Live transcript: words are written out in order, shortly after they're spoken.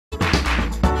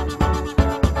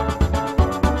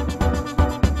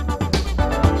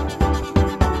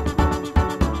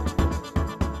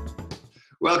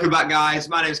Welcome back, guys.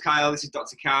 My name is Kyle. This is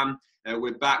Dr. Cam.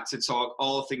 We're back to talk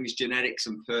all things genetics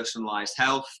and personalized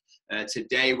health.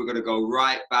 Today, we're going to go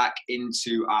right back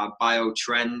into our bio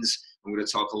trends. I'm going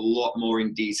to talk a lot more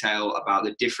in detail about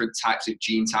the different types of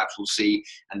gene types we'll see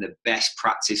and the best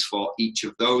practice for each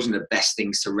of those and the best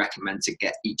things to recommend to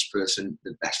get each person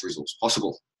the best results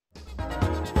possible.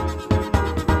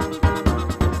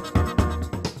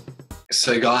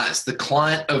 So guys, the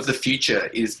client of the future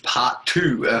is part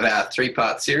 2 of our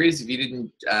 3-part series. If you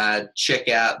didn't check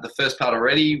out the first part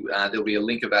already, there'll be a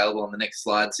link available on the next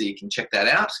slide so you can check that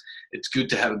out. It's good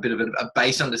to have a bit of a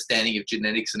base understanding of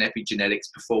genetics and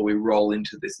epigenetics before we roll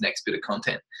into this next bit of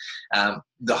content.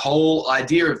 The whole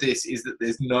idea of this is that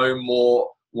there's no more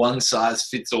one size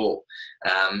fits all.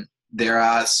 There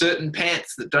are certain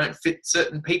pants that don't fit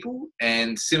certain people,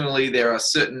 and similarly there are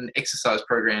certain exercise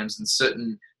programs and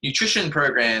certain nutrition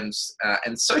programs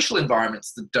and social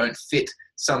environments that don't fit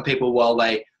some people while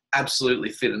they absolutely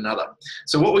fit another.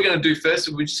 So what we're going to do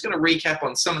first, we're just going to recap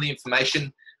on some of the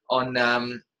information on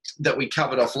that we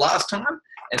covered off last time,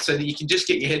 and so that you can just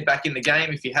get your head back in the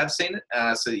game if you have seen it,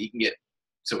 so that you can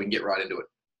we can get right into it.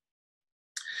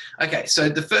 Okay, so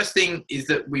the first thing is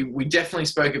that we definitely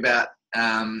spoke about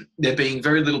there being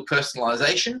very little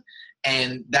personalization,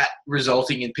 and that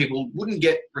resulting in people wouldn't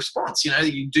get response. You know,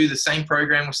 you do the same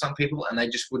program with some people and they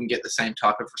just wouldn't get the same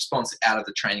type of response out of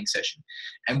the training session.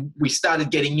 And we started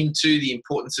getting into the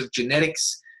importance of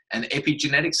genetics and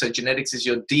epigenetics. So genetics is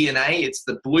your DNA, it's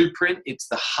the blueprint, it's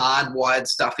the hardwired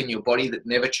stuff in your body that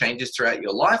never changes throughout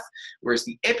your life, whereas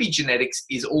the epigenetics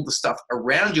is all the stuff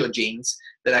around your genes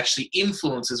that actually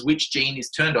influences which gene is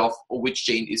turned off or which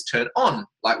gene is turned on.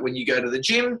 Like when you go to the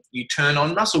gym, you turn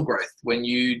on muscle growth. When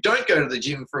you don't go to the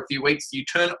gym for a few weeks, you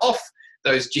turn off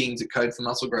those genes that code for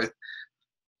muscle growth.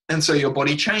 And so your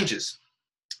body changes.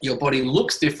 Your body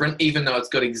looks different even though it's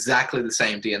got exactly the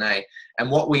same DNA. And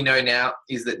what we know now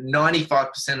is that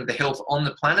 95% of the health on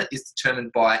the planet is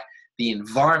determined by the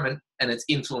environment and its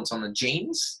influence on the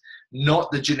genes, not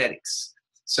the genetics.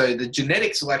 So the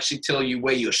genetics will actually tell you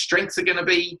where your strengths are going to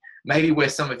be, maybe where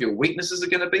some of your weaknesses are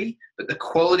going to be, but the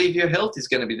quality of your health is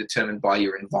going to be determined by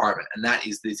your environment. And that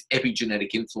is these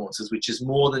epigenetic influences, which is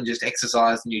more than just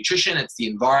exercise and nutrition. It's the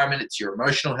environment, it's your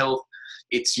emotional health,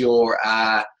 it's your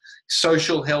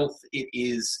social health, it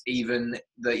is even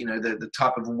the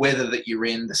type of weather that you're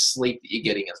in, the sleep that you're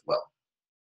getting as well.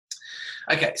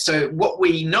 Okay, so what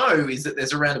we know is that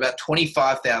there's around about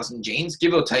 25,000 genes,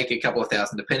 give or take a couple of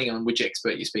thousand, depending on which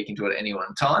expert you're speaking to at any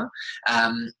one time.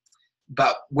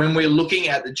 But when we're looking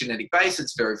at the genetic base,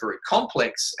 it's very, very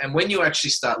complex. And when you actually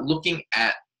start looking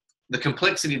at the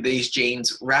complexity of these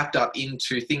genes wrapped up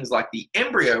into things like the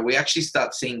embryo, we actually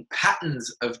start seeing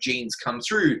patterns of genes come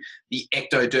through the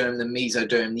ectoderm, the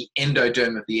mesoderm, the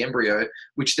endoderm of the embryo,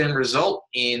 which then result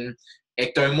in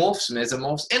ectomorphs,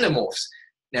 mesomorphs, endomorphs.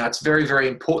 Now, it's very, very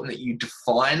important that you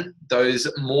define those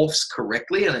morphs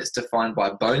correctly, and it's defined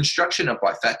by bone structure, not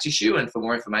by fat tissue. And for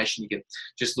more information, you can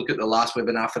just look at the last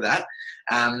webinar for that.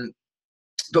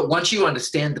 But once you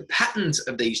understand the patterns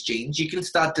of these genes, you can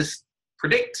start to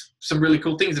predict some really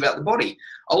cool things about the body.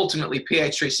 Ultimately,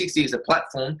 ph360 is a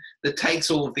platform that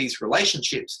takes all of these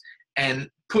relationships and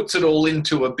puts it all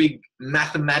into a big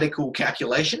mathematical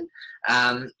calculation,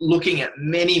 looking at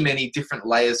many, many different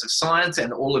layers of science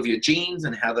and all of your genes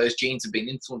and how those genes have been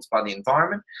influenced by the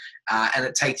environment. And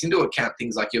it takes into account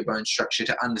things like your bone structure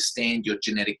to understand your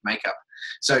genetic makeup.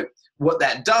 So what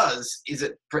that does is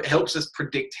it helps us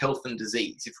predict health and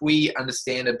disease. If we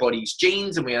understand a body's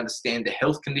genes and we understand the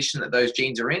health condition that those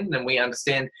genes are in, then we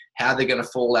understand how they're going to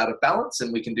fall out of balance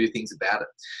and we can do things about it.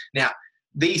 Now,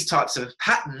 these types of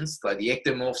patterns, like the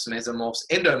ectomorphs, mesomorphs,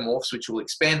 endomorphs, which we'll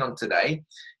expand on today,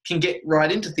 can get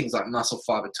right into things like muscle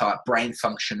fiber type, brain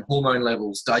function, hormone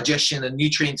levels, digestion and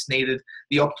nutrients needed,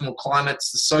 the optimal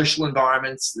climates, the social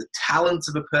environments, the talents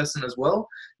of a person as well.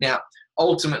 Now,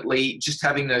 ultimately, just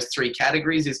having those 3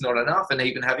 categories is not enough, and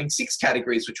even having 6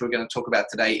 categories, which we're going to talk about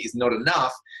today, is not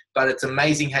enough. But it's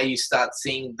amazing how you start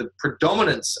seeing the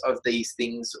predominance of these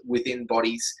things within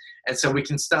bodies. And so we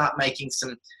can start making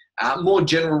some more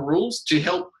general rules to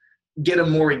help get a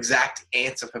more exact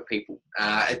answer for people.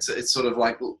 It's sort of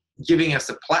like giving us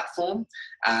a platform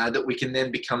that we can then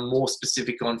become more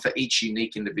specific on for each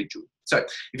unique individual. So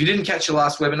if you didn't catch the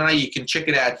last webinar, you can check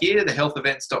it out here,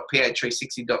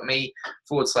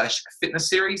 thehealthevents.ph360.me/fitness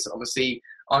series. Obviously,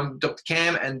 I'm Dr.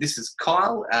 Cam and this is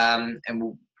Kyle, and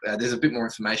there's a bit more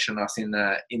information on us in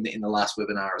the last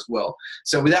webinar as well.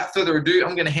 So without further ado,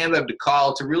 I'm going to hand over to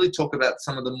Kyle to really talk about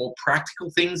some of the more practical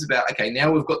things about, okay,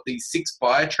 now we've got these 6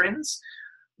 biotrends.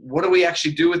 what do we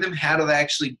actually do with them? How do they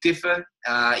actually differ?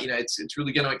 It's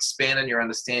really going to expand on your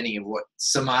understanding of what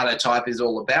somatotype is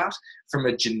all about from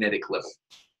a genetic level.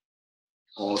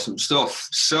 Awesome stuff.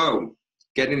 So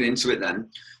getting into it then,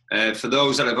 for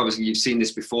those that have obviously, you've seen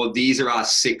this before, these are our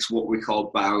 6 what we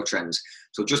call biotrends.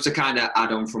 So just to kind of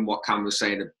add on from what Cam was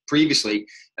saying previously,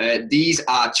 these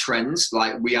are trends.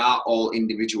 Like, we are all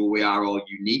individual, we are all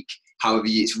unique. However,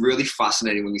 it's really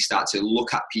fascinating when you start to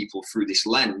look at people through this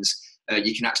lens.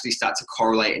 You can actually start to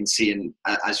correlate and see, and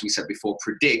as we said before,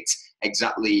 predict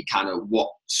exactly kind of what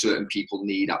certain people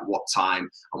need at what time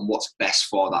and what's best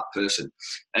for that person.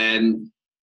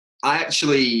 I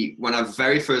actually, when I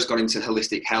very first got into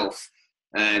holistic health,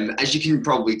 as you can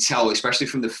probably tell, especially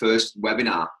from the first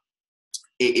webinar,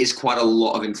 it is quite a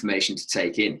lot of information to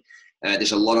take in.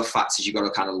 There's a lot of factors you've got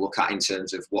to kind of look at in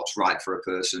terms of what's right for a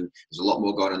person. There's a lot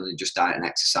more going on than just diet and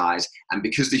exercise. And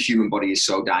because the human body is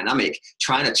so dynamic,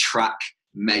 trying to track,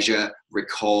 measure,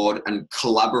 record, and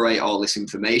collaborate all this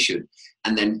information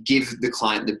and then give the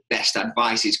client the best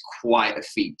advice is quite a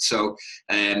feat. So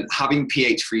having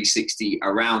ph360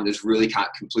 around has really kind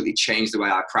of completely changed the way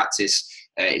I practice.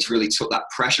 It's really took that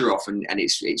pressure off, and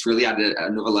it's really added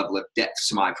another level of depth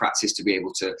to my practice to be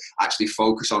able to actually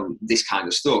focus on this kind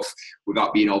of stuff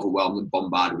without being overwhelmed and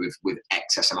bombarded with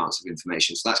excess amounts of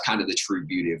information. So that's kind of the true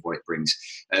beauty of what it brings.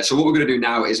 So what we're going to do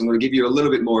now is I'm going to give you a little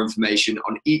bit more information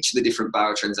on each of the different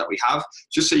biotrends that we have,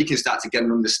 just so you can start to get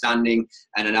an understanding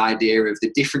and an idea of the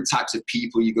different types of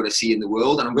people you're going to see in the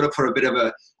world. And I'm going to put a bit of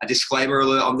a disclaimer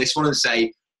alert on this one and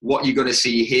say, what you're going to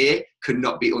see here could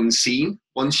not be unseen.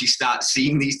 Once you start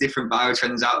seeing these different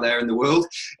biotrends out there in the world,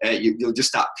 you'll just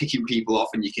start picking people off,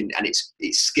 and it's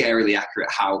scarily accurate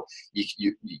how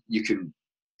you can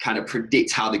kind of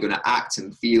predict how they're going to act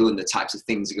and feel and the types of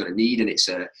things they're going to need, and it's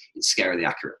scarily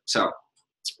accurate. So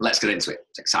let's get into it.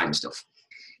 It's exciting stuff.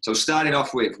 So starting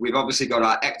off with, we've obviously got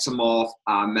our ectomorph,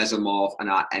 our mesomorph, and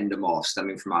our endomorph,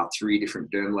 stemming from our 3 different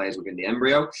derm layers within the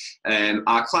embryo.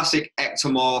 Our classic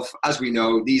ectomorph, as we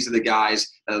know, these are the guys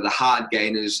that are the hard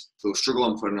gainers. They'll struggle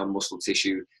on putting on muscle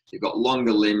tissue. They've got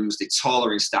longer limbs, they're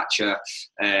taller in stature,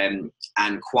 and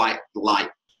quite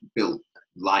light built,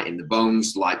 light in the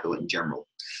bones, light built in general.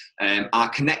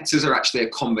 Our connectors are actually a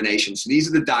combination. So these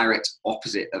are the direct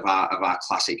opposite of our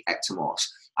classic ectomorphs.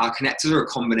 Our connectors are a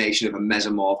combination of a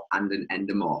mesomorph and an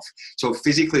endomorph. So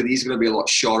physically, these are going to be a lot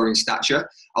shorter in stature,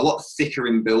 a lot thicker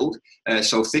in build,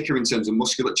 so thicker in terms of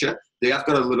musculature. They have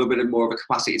got a little bit more of a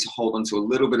capacity to hold onto a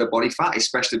little bit of body fat,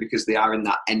 especially because they are in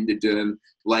that endoderm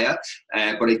layer.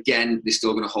 But again, they're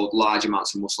still going to hold large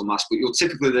amounts of muscle mass. But you'll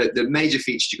typically, the major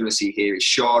features you're going to see here is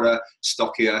shorter,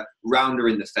 stockier, rounder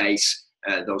in the face,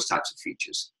 those types of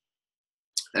features.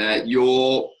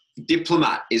 Your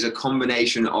diplomat is a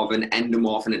combination of an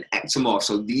endomorph and an ectomorph.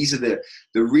 So these are the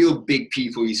real big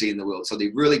people you see in the world. So they're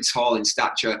really tall in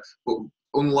stature, but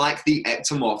unlike the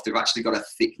ectomorph, they've actually got a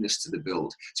thickness to the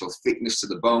build. So thickness to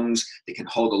the bones. They can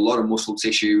hold a lot of muscle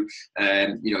tissue.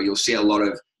 You'll see a lot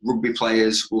of rugby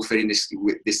players will fit in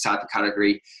this type of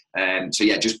category. So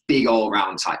yeah, just big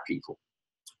all-round type people.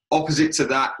 Opposite to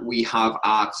that, we have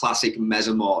our classic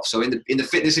mesomorph. So in the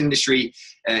fitness industry,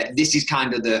 this is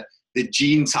kind of the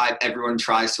gene type everyone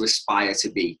tries to aspire to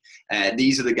be.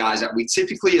 These are the guys that we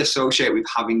typically associate with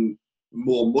having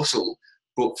more muscle.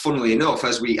 But funnily enough,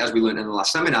 as we learned in the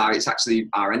last seminar, it's actually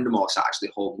our endomorphs that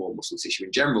actually hold more muscle tissue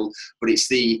in general. But it's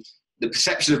the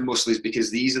perception of muscle is because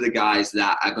these are the guys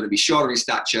that are going to be shorter in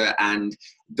stature and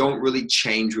don't really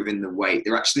change within the weight.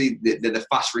 They're the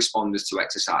fast responders to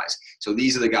exercise. So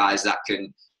these are the guys that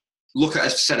can look at a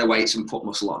set of weights and put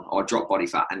muscle on, or drop body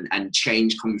fat, and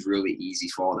change comes really easy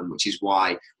for them, which is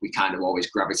why we kind of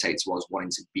always gravitate towards wanting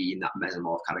to be in that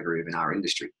mesomorph category within our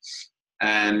industry.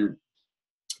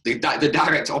 The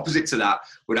direct opposite to that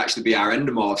would actually be our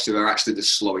endomorphs, who are actually the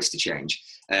slowest to change.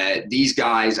 These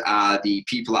guys are the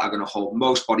people that are going to hold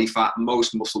most body fat,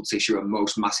 most muscle tissue, and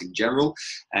most mass in general.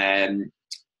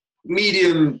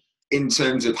 Medium in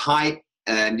terms of height.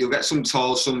 You'll get some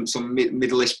tall, some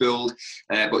middle-ish build,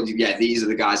 but yeah, these are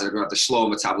the guys that are going to have the slow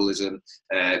metabolism,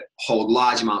 hold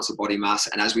large amounts of body mass,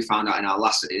 and as we found out in our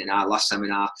last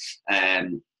seminar,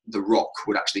 the rock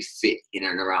would actually fit in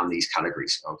and around these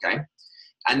categories. Okay,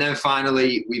 and then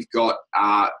finally we've got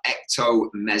our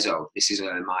ecto-meso. This is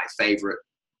my favorite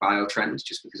bio trends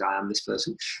just because I am this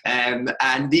person. And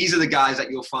these are the guys that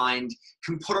you'll find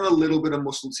can put on a little bit of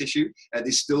muscle tissue.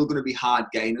 They're still going to be hard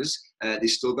gainers. They've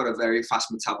still got a very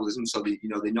fast metabolism, so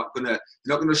they're not going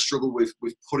to struggle with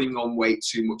putting on weight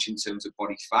too much in terms of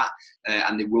body fat,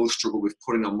 and they will struggle with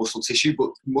putting on muscle tissue. But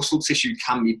muscle tissue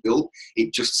can be built.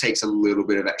 It just takes a little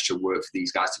bit of extra work for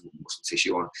these guys to put muscle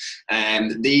tissue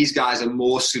on. These guys are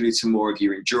more suited to more of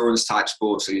your endurance type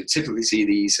sports. So you typically see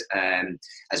these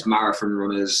as marathon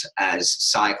runners, as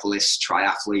cyclists,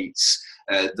 triathletes.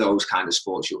 Those kind of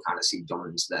sports, you'll kind of see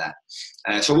dominance there.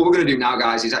 So what we're going to do now,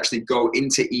 guys, is actually go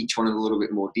into each one in a little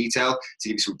bit more detail to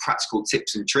give you some practical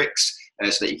tips and tricks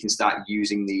so that you can start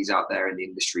using these out there in the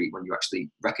industry when you actually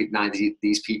recognize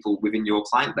these people within your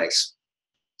client base.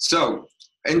 So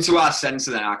into our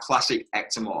sensor then, our classic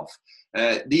ectomorph.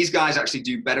 These guys actually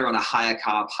do better on a higher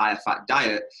carb, higher fat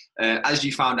diet. As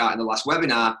you found out in the last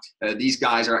webinar, these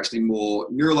guys are actually more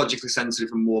neurologically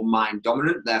sensitive and more mind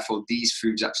dominant. Therefore, these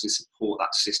foods actually support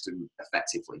that system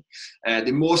effectively.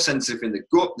 They're more sensitive in the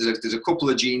gut. There's a couple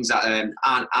of genes that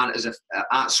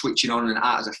aren't switching on and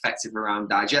aren't as effective around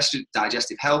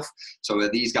digestive health. So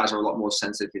these guys are a lot more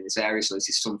sensitive in this area. So this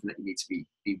is something that you need to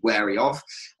be wary of.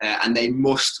 And they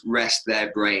must rest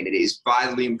their brain. It is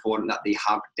vitally important that they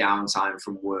have downtime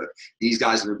from work. These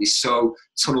guys are going to be so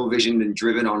tunnel visioned and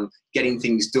driven on getting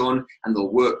things done, and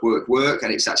they'll work.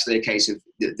 And it's actually a case of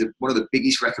one of the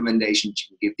biggest recommendations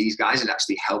you can give these guys is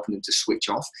actually helping them to switch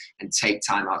off and take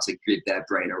time out to give their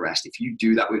brain a rest. If you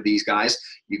do that with these guys,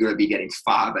 you're going to be getting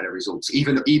far better results,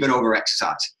 even over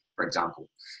exercise, for example.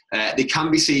 They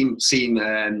can be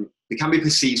they can be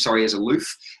perceived, as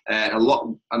aloof,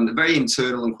 very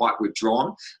internal and quite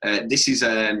withdrawn. This is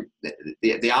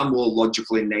they are more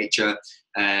logical in nature,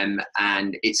 and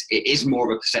it is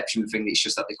more of a perception thing. It's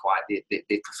just that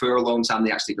they prefer alone time.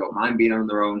 They actually don't mind being on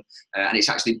their own, and it's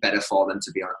actually better for them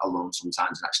to be alone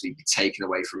sometimes and actually be taken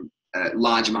away from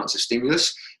large amounts of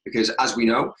stimulus, because as we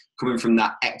know, coming from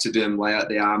that ectoderm layer,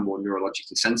 they are more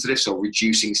neurologically sensitive. So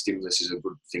reducing stimulus is a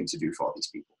good thing to do for these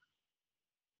people.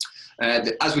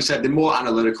 As we said, they're more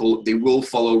analytical. They will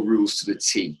follow rules to the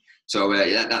T. So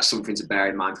that's something to bear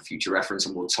in mind for future reference,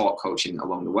 and we'll talk coaching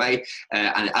along the way.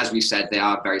 And as we said, they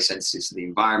are very sensitive to the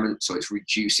environment. So it's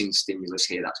reducing stimulus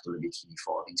here. That's going to be key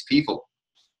for these people.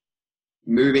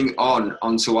 Moving on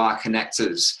onto our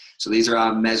connectors. So these are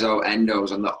our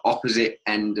meso-endos on the opposite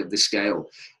end of the scale.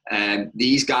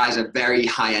 These guys are very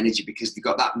high energy because they've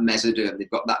got that mesoderm, they've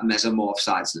got that mesomorph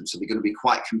side to them, so they're going to be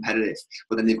quite competitive.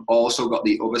 But then they've also got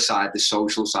the other side, the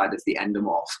social side of the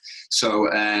endomorph. So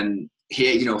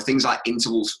here, things like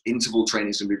interval training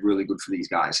is going to be really good for these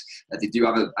guys. They do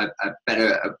have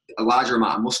a larger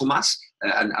amount of muscle mass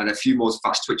and a few more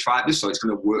fast twitch fibers, so it's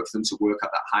going to work for them to work at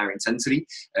that higher intensity.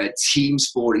 Team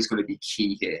sport is going to be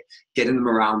key here. Getting them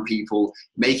around people,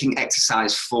 making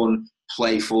exercise fun,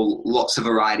 playful, lots of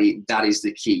variety, that is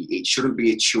the key. It shouldn't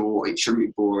be a chore, it shouldn't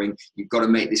be boring. You've got to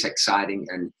make this exciting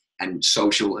and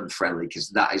social and friendly, because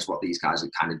that is what these guys are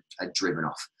kind of driven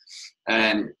off.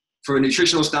 For a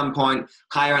nutritional standpoint,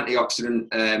 higher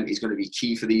antioxidant is going to be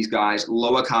key for these guys.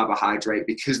 Lower carbohydrate,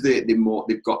 because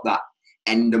they've got that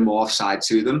endomorph side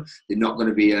to them. They're not going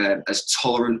to be as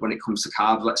tolerant when it comes to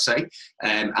carbs, let's say,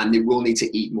 and they will need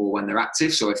to eat more when they're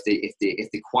active. So if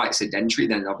they're quite sedentary,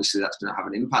 then obviously that's going to have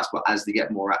an impact. But as they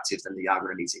get more active, then they are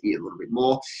going to need to eat a little bit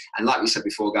more. And like we said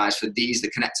before, guys, for these,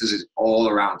 the connectors is all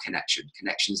around connection.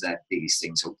 Connection's their biggest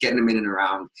thing. So getting them in and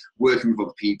around, working with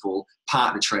other people,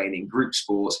 partner training, group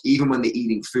sports, even when they're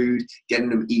eating food, getting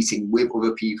them eating with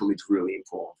other people is really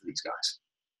important for these guys.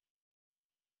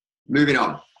 Moving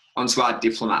on. Onto our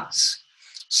diplomats.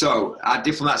 So our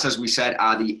diplomats, as we said,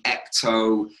 are the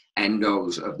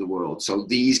ecto-endos of the world. So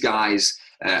these guys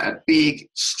are big,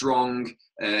 strong.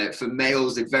 For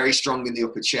males, they're very strong in the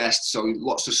upper chest. So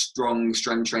lots of strong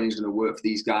strength training is going to work for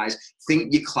these guys.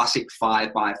 Think your classic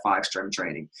 5x5 strength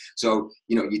training. So,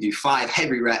 you do 5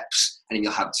 heavy reps and then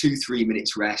you'll have 2-3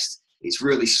 minutes rest. It's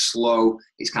really slow.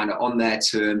 It's kind of on their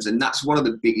terms. And that's one of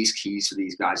the biggest keys for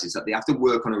these guys, is that they have to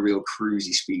work on a real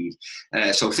cruisy speed.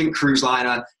 So think cruise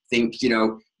liner, think,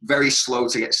 very slow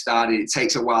to get started. It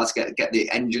takes a while to get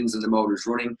the engines and the motors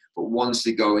running. But once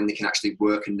they go in, they can actually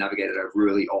work and navigate at a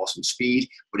really awesome speed.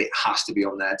 But it has to be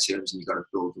on their terms, and you've got to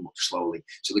build them up slowly.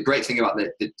 So the great thing about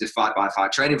the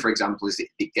 5x5 training, for example, is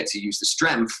they get to use the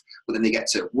strength, but then they get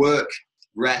to work,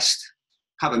 rest,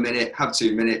 have a minute, have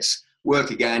 2 minutes, work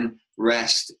again,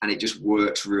 rest, and it just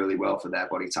works really well for their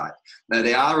body type. Now,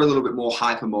 they are a little bit more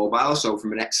hypermobile, so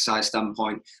from an exercise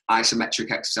standpoint,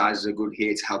 isometric exercises are good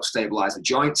here to help stabilize the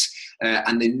joints,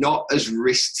 and they're not as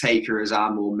risk taker as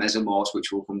our more mesomorphs,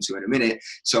 which we'll come to in a minute.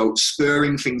 So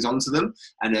spurring things onto them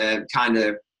and kind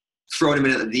of throwing them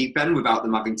in at the deep end without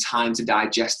them having time to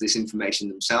digest this information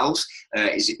themselves,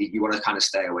 you want to kind of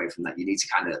stay away from that. You need to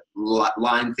kind of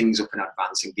line things up in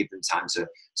advance and give them time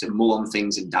to mull on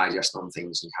things and digest on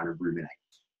things and kind of ruminate.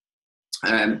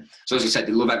 So as I said,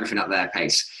 they love everything at their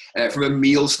pace. From a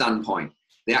meal standpoint,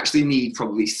 they actually need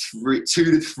probably 2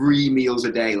 to 3 meals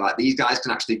a day. Like, these guys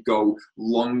can actually go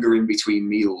longer in between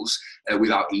meals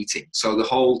without eating. So the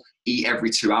whole eat every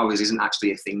 2 hours isn't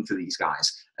actually a thing for these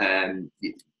guys.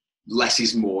 Less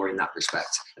is more in that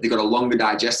respect. They've got a longer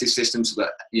digestive system, so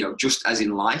that, you know, just as in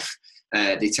life,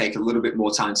 they take a little bit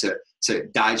more time to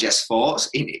digest thoughts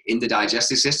in the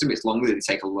digestive system. It's longer. They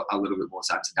take a little bit more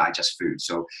time to digest food.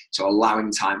 So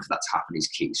allowing time for that to happen is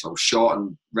key. So short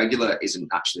and regular isn't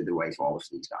actually the way forward for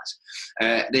these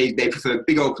guys. They prefer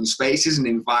big open spaces, and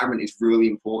the environment is really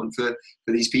important for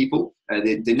these people.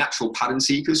 They're natural pattern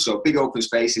seekers, so big open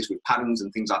spaces with patterns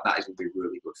and things like that is going to be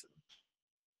really good for them.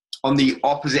 On the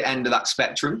opposite end of that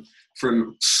spectrum,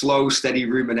 from slow, steady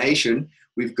rumination,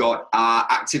 we've got our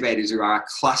activators, or our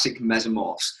classic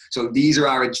mesomorphs. So these are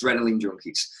our adrenaline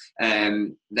junkies.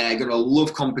 They're going to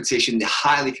love competition. They're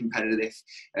highly competitive.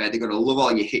 They're going to love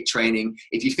all your HIIT training.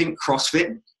 If you think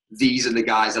CrossFit, these are the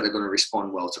guys that are going to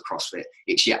respond well to CrossFit.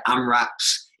 It's your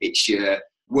AMRAPs, it's your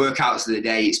workouts of the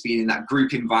day. It's being in that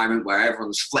group environment where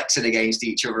everyone's flexing against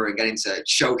each other and getting to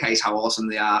showcase how awesome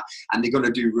they are, and they're going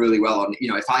to do really well on, you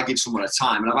know, if I give someone a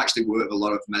time, and I've actually worked with a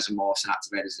lot of mesomorphs and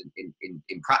activators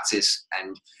in practice,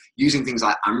 and using things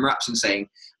like AMRAPs and saying,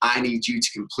 I need you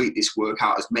to complete this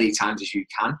workout as many times as you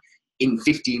can in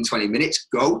 15-20 minutes,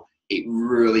 go, it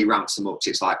really ramps them up. So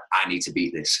it's like, I need to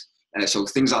beat this. So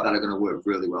things like that are going to work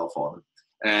really well for them.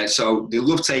 So they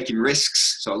love taking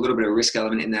risks, so a little bit of risk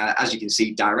element in there, as you can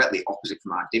see, directly opposite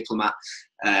from our diplomat.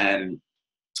 And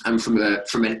from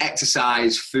an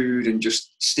exercise, food, and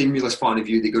just stimulus point of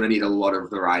view, they're going to need a lot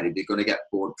of variety. They're going to get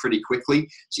bored pretty quickly,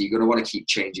 so you're going to want to keep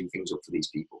changing things up for these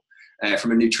people.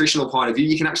 From a nutritional point of view,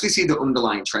 you can actually see the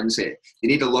underlying trends here. They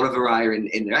need a lot of variety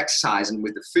in their exercise, and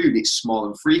with the food, it's small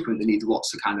and frequent. They need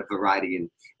lots of kind of variety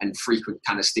and frequent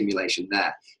kind of stimulation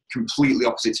there. Completely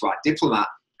opposite to our diplomat,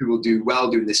 who will do well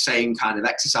doing the same kind of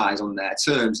exercise on their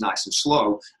terms, nice and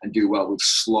slow, and do well with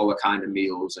slower kind of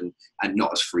meals and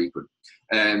not as frequent.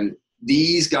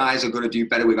 These guys are going to do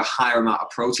better with a higher amount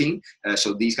of protein.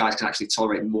 So these guys can actually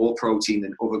tolerate more protein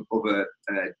than other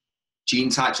gene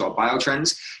types or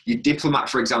biotrends. Your diplomat,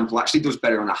 for example, actually does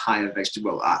better on a higher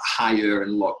vegetable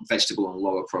and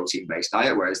lower protein based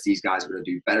diet, whereas these guys are going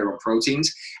to do better on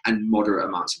proteins and moderate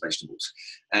amounts of vegetables.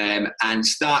 And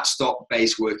start-stop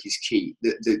based work is key.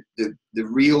 The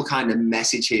real kind of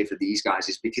message here for these guys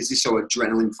is, because they're so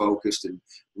adrenaline focused and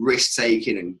risk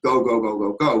taking and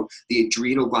go, the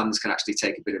adrenal glands can actually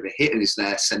take a bit of a hit, and it's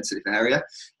their sensitive area.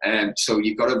 So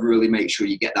you've got to really make sure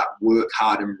you get that work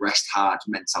hard and rest hard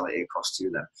mentality across to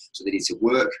them. So they need to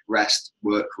work, rest,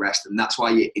 and that's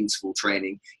why your interval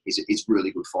training is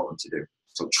really good for them to do.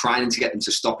 So trying to get them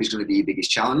to stop is going to be your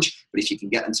biggest challenge, but if you can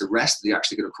get them to rest, they're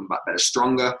actually going to come back better,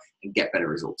 stronger, and get better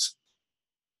results.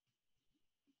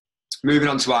 Moving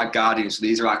on to our guardians. So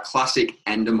these are our classic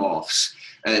endomorphs.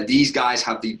 These guys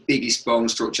have the biggest bone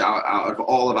structure out of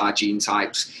all of our gene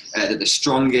types. They're the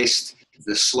strongest,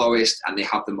 the slowest, and they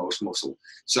have the most muscle.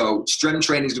 So strength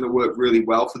training is going to work really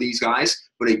well for these guys.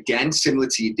 But again, similar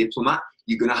to your diplomat,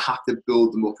 you're going to have to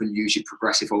build them up and use your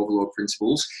progressive overload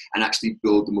principles and actually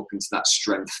build them up into that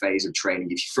strength phase of training.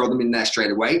 If you throw them in there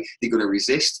straight away, they're going to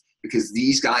resist, because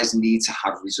these guys need to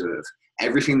have reserve.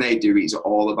 Everything they do is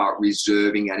all about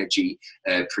reserving energy,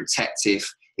 protective.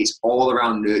 It's all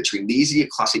around nurturing. These are your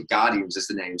classic guardians, as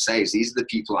the name says. These are the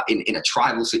people that in a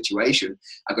tribal situation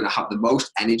are going to have the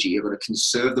most energy, are going to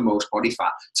conserve the most body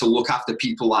fat to look after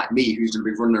people like me, who's going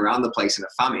to be running around the place in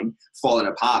a famine, falling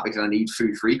apart because I need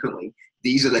food frequently.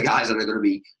 These are the guys that are going to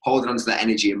be holding onto their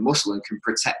energy and muscle and can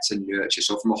protect and nurture.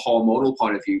 So from a hormonal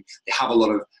point of view, they have a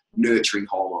lot of nurturing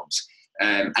hormones.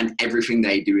 And everything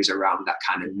they do is around that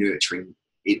kind of nurturing.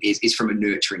 It's from a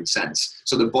nurturing sense.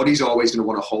 So the body's always going to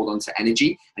want to hold on to energy,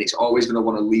 and it's always going to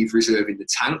want to leave reserve in the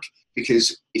tank,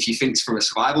 because if you think from a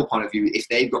survival point of view, if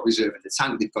they've got reserve in the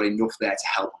tank, they've got enough there to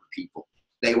help other people.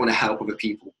 They want to help other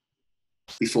people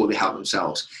before they help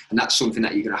themselves. And that's something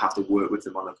that you're going to have to work with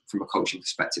them on from a coaching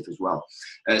perspective as well.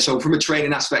 So from a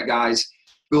training aspect, guys,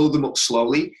 build them up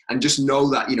slowly, and just know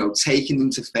that, you know, taking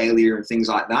them to failure and things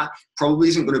like that probably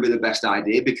isn't going to be the best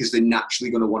idea, because they're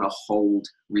naturally going to want to hold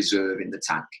reserve in the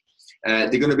tank. They're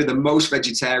going to be the most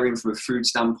vegetarian from a food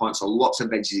standpoint, so lots of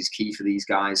veggies is key for these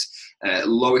guys.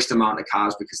 Lowest amount of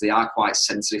carbs, because they are quite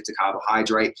sensitive to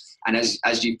carbohydrate. And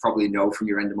as you probably know from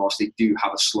your endomorphs, they do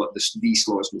have the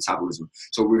slowest metabolism.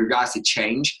 So with regards to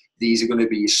change, these are going to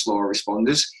be your slower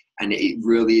responders. And it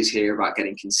really is here about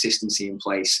getting consistency in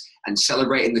place and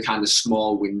celebrating the kind of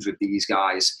small wins with these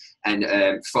guys, and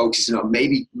focusing on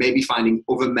maybe finding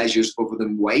other measures other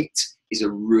than weight is a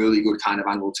really good kind of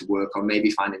angle to work on. Maybe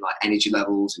finding like energy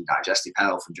levels and digestive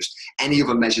health, and just any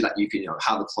other measure that you can, you know,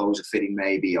 how the clothes are fitting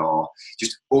maybe, or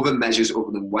just other measures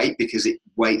other than weight, because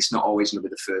weight's not always going to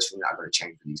be the first thing that are going to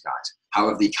change for these guys.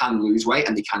 However, they can lose weight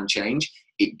and they can change.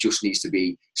 It just needs to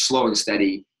be slow and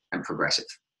steady and progressive.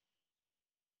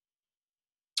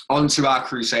 On to our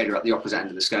crusader at the opposite end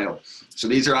of the scale. So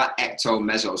these are our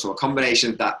ecto-meso. So a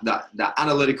combination of that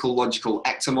analytical, logical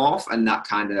ectomorph and that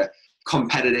kind of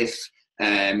competitive,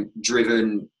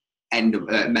 driven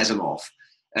mesomorph.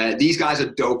 These guys are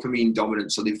dopamine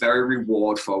dominant, so they're very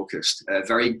reward focused,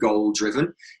 very goal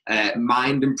driven.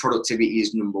 Mind and productivity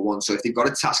is number one. So if they've got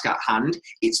a task at hand,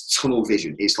 it's tunnel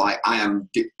vision. It's like,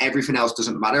 everything else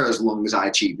doesn't matter as long as I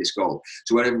achieve this goal.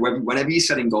 So whenever you're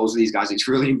setting goals with these guys, it's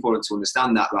really important to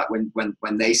understand that, like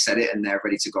when they set it and they're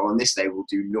ready to go on this, they will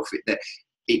do nothing.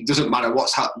 It doesn't matter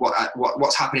what's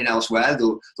happening elsewhere.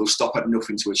 They'll stop at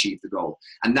nothing to achieve the goal,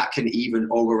 and that can even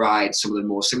override some of the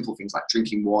more simple things like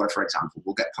drinking water, for example,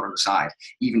 will get put on the side.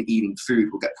 Even eating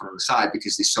food will get put on the side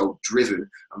because they're so driven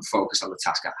and focused on the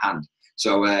task at hand.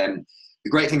 So the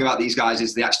great thing about these guys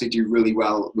is they actually do really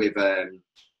well with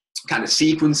kind of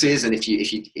sequences, and if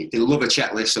they love a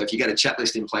checklist. So if you get a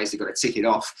checklist in place, they've got to tick it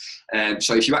off.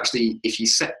 So if you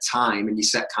set time and you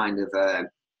set kind of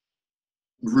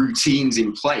routines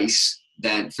in place,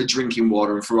 then for drinking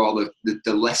water and for all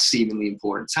the less seemingly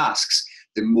important tasks,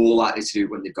 they're more likely to do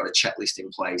when they've got a checklist in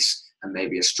place and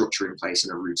maybe a structure in place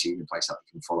and a routine in place that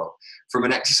they can follow. From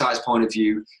an exercise point of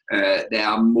view,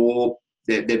 they're more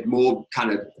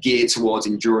kind of geared towards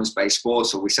endurance-based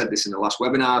sports. So we said this in the last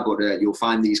webinar, but you'll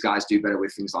find these guys do better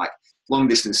with things like long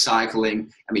distance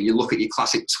cycling. I mean, you look at your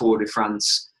classic Tour de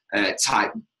France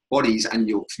type bodies, and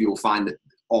you'll find that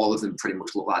all of them pretty much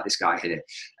look like this guy here.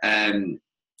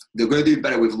 They're going to do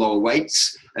better with lower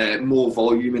weights, more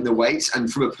volume in the weights.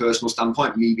 And from a personal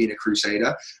standpoint, me being a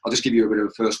crusader, I'll just give you a bit of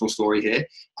a personal story here.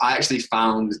 I actually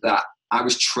found that I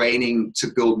was training to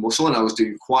build muscle, and I was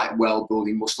doing quite well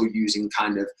building muscle using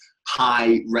kind of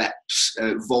high reps,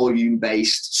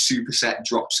 volume-based, superset,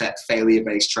 drop set,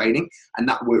 failure-based training. And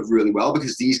that worked really well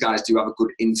because these guys do have a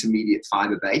good intermediate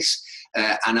fiber base.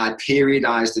 And I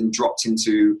periodized and dropped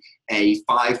into a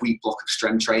 5-week block of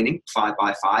strength training,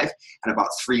 5x5. And about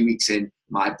 3 weeks in,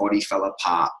 my body fell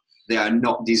apart. They are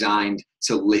not designed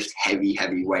to lift heavy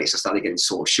weights. I started getting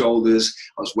sore shoulders.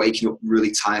 I was waking up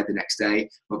really tired the next day.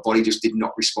 My body just did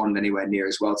not respond anywhere near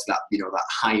as well to that, that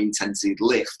high intensity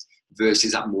lift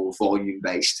versus that more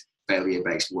volume-based,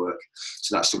 failure-based work.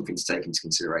 So that's something to take into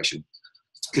consideration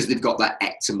because they've got that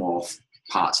ectomorph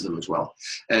part to them as well.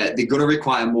 They're going to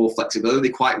require more flexibility.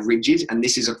 They're quite rigid, and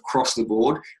this is across the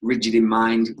board, rigid in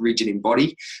mind, rigid in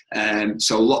body.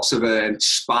 So lots of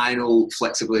spinal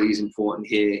flexibility is important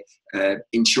here,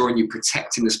 ensuring you're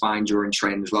protecting the spine during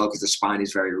training as well, because the spine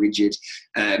is very rigid.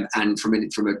 And from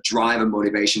a drive and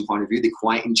motivation point of view, they're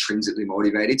quite intrinsically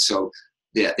motivated. So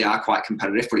they are quite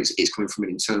competitive, but it's coming from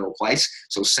an internal place.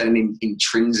 So setting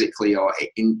intrinsically or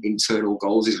internal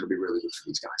goals is going to be really good for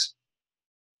these guys.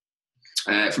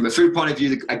 From a food point of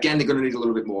view, again, they're going to need a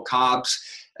little bit more carbs.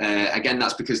 Again,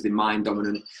 that's because they're mind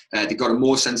dominant. They've got a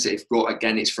more sensitive gut.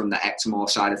 Again, it's from the ectomorph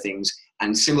side of things.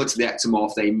 And similar to the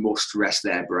ectomorph, they must rest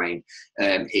their brain.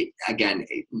 Work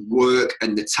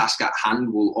and the task at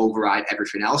hand will override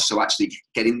everything else. So actually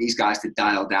getting these guys to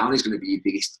dial down is going to be your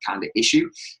biggest kind of issue.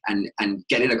 And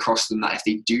getting across them that if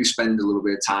they do spend a little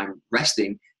bit of time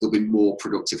resting, they'll be more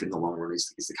productive in the long run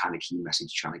is the kind of key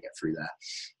message you're trying to get through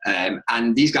there.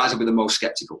 And these guys will be the most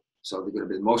skeptical. So they're going to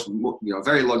be the most,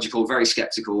 very logical, very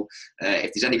skeptical.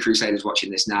 If there's any crusaders watching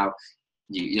this now,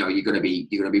 you're going to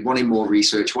be wanting more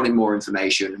research, wanting more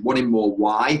information, wanting more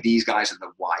why. These guys are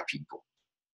the why people.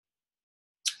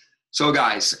 So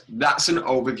guys, that's an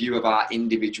overview of our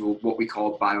individual, what we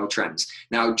call biotrends.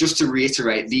 Now, just to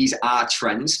reiterate, these are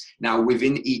trends. Now,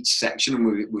 within each section and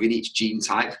within each gene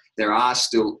type, there are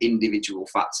still individual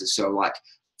factors. So like,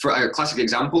 For a classic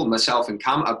example, myself and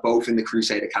Cam are both in the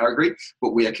Crusader category,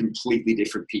 but we are completely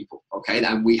different people, okay?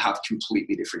 And we have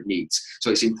completely different needs. So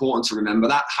it's important to remember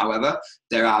that. However,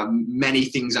 there are many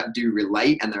things that do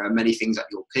relate, and there are many things that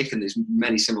you'll pick, and there's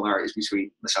many similarities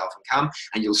between myself and Cam.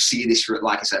 And you'll see this,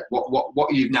 like I said,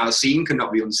 what you've now seen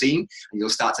cannot be unseen, and you'll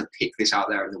start to pick this out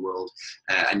there in the world,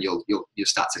 and you'll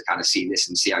start to kind of see this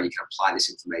and see how you can apply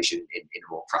this information in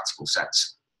a more practical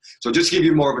sense. So just to give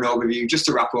you more of an overview, just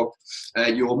to wrap up,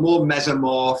 your more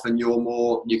mesomorph and your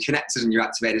connectors and your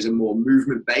activators are more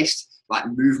movement based. Like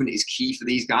movement is key for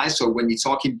these guys. So when you're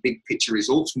talking big picture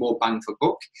results, more bang for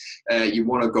buck, you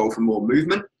want to go for more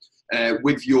movement.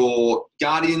 With your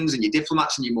guardians and your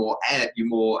diplomats and your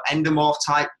more endomorph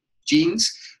type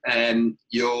genes,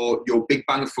 your big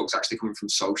bang for buck's actually coming from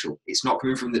social. It's not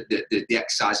coming from the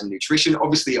exercise and nutrition.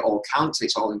 Obviously, it all counts.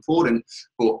 It's all important,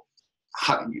 but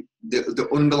the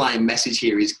underlying message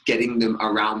here is getting them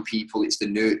around people. It's the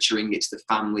nurturing, it's the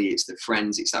family, it's the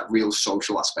friends, it's that real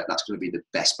social aspect that's going to be the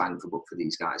best bang for buck for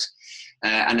these guys.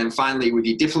 And then finally, with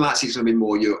your diplomats, it's going to be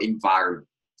more your environment.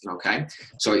 Okay,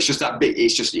 so it's just that bit.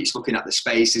 It's looking at the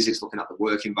spaces, it's looking at the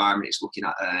work environment, it's looking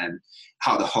at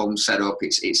how the home's set up.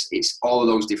 It's all of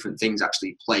those different things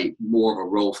actually play more of a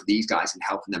role for these guys in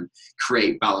helping them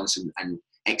create balance and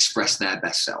express their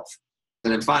best self.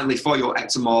 And then finally, for your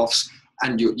ectomorphs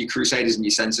and your crusaders and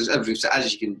your sensors,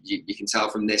 as you can tell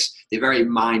from this, they're very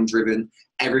mind driven.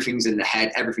 Everything's in the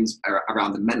head, everything's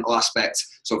around the mental aspect.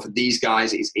 So for these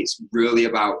guys, it's really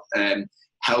about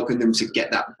helping them to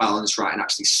get that balance right and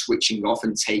actually switching off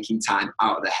and taking time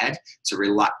out of the head to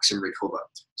relax and recover.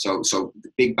 So the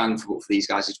big bang for these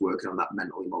guys is working on that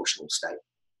mental emotional state.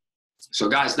 So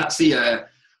guys, that's the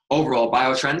overall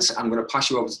biotrends. I'm going to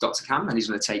pass you over to Dr. Cam, and he's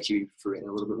going to take you through it in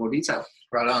a little bit more detail.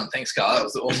 Right on. Thanks, Carl. That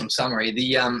was an awesome summary.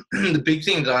 The big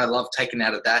thing that I love taking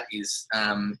out of that is,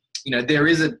 there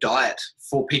is a diet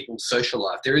for people's social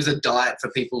life. There is a diet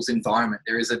for people's environment.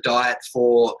 There is a diet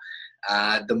for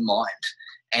the mind.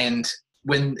 And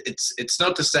when it's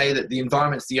not to say that the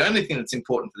environment's the only thing that's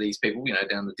important for these people,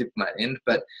 down the diplomat end,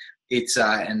 but it's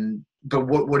but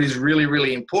what is really,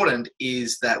 really important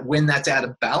is that when that's out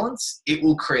of balance, it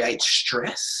will create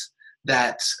stress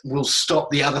that will stop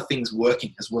the other things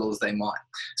working as well as they might.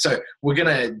 So we're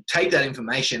going to take that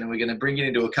information and we're going to bring it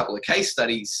into a couple of case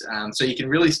studies, so you can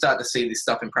really start to see this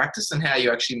stuff in practice and how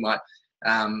you actually might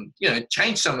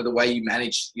change some of the way you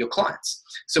manage your clients.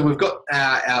 So we've got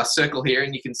our circle here,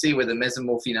 and you can see where the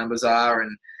mesomorphy numbers are,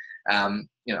 and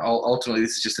ultimately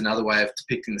this is just another way of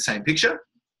depicting the same picture.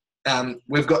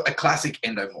 We've got a classic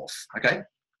endomorph, okay?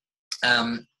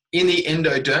 In the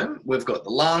endoderm, we've got the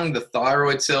lung, the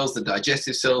thyroid cells, the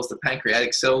digestive cells, the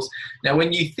pancreatic cells. Now,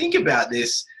 when you think about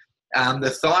this,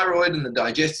 the thyroid and the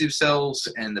digestive cells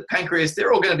and the pancreas,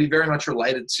 they're all going to be very much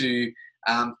related to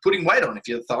putting weight on. If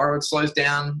your thyroid slows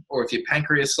down, or if your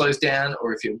pancreas slows down,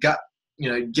 or if your gut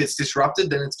gets disrupted,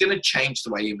 then it's going to change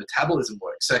the way your metabolism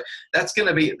works. So that's going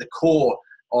to be at the core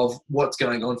of what's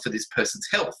going on for this person's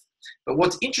health. But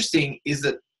what's interesting is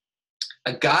that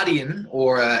a guardian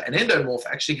or an endomorph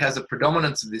actually has a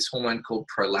predominance of this hormone called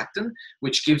prolactin,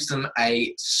 which gives them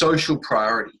a social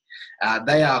priority.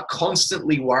 They are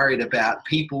constantly worried about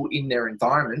people in their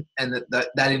environment, and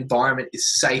that environment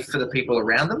is safe for the people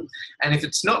around them. And if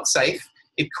it's not safe,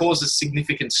 it causes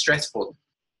significant stress for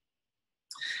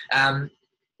them.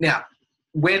 Now,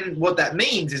 what that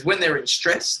means is when they're in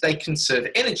stress, they conserve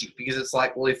energy, because it's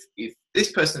like, well, if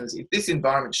this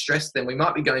environment's stressed, then we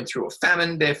might be going through a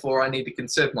famine. Therefore, I need to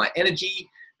conserve my energy,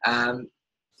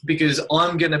 because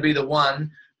I'm going to be the one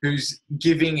who's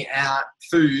giving out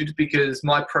food, because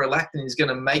my prolactin is going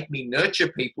to make me nurture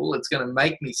people. It's going to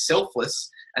make me selfless,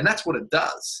 and that's what it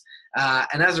does.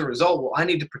 And as a result, well, I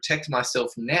need to protect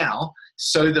myself now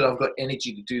so that I've got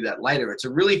energy to do that later. It's a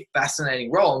really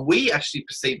fascinating role. And we actually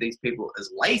perceive these people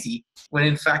as lazy when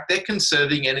in fact they're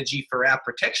conserving energy for our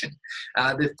protection.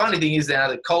 The funny thing is now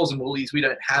that Coles and Woolies, we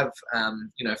don't have,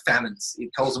 famines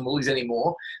in Coles and Woolies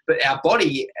anymore, but our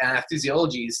body and our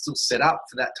physiology is still set up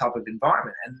for that type of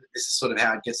environment. And this is sort of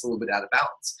how it gets a little bit out of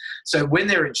balance. So when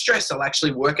they're in stress, they'll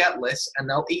actually work out less and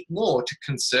they'll eat more to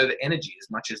conserve energy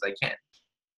as much as they can.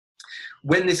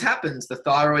 When this happens, the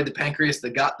thyroid, the pancreas, the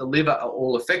gut, the liver are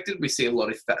all affected. We see a lot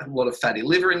of fatty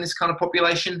liver in this kind of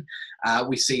population.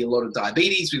 We see a lot of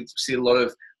diabetes. We see a lot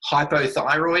of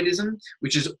hypothyroidism,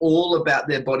 which is all about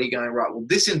their body going, right, well,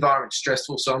 this environment's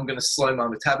stressful, so I'm going to slow my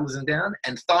metabolism down.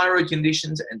 And thyroid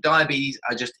conditions and diabetes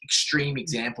are just extreme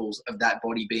examples of that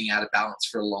body being out of balance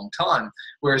for a long time,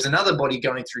 whereas another body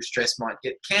going through stress might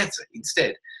get cancer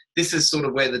instead. This is sort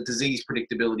of where the disease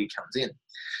predictability comes in.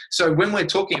 So when we're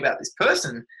talking about this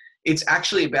person, It's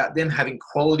actually about them having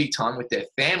quality time with their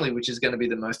family, which is going to be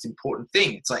the most important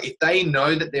thing. It's like if they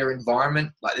know that their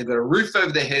environment, like they've got a roof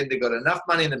over their head, they've got enough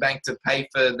money in the bank to pay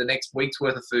for the next week's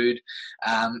worth of food,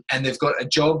 and they've got a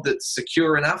job that's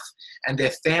secure enough, and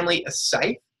their family are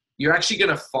safe, you're actually going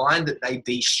to find that they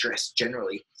de-stress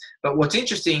generally. But what's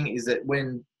interesting is that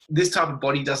when this type of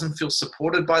body doesn't feel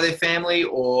supported by their family,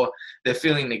 or they're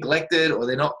feeling neglected, or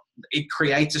they're not, it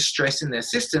creates a stress in their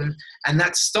system, and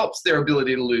that stops their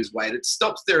ability to lose weight. It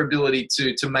stops their ability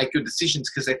to make good decisions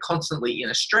because they're constantly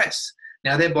in a stress.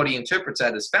 Now, their body interprets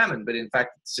that as famine, but in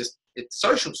fact, it's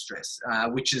social stress,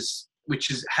 which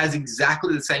has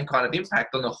exactly the same kind of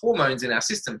impact on the hormones in our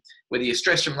system, whether you're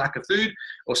stressed from lack of food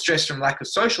or stressed from lack of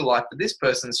social life. For this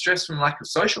person, stress from lack of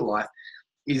social life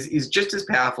is just as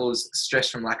powerful as stress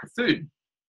from lack of food.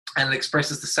 And it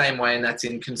expresses the same way, and that's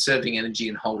in conserving energy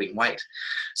and holding weight.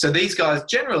 So these guys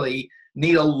generally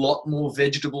need a lot more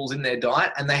vegetables in their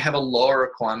diet, and they have a lower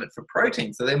requirement for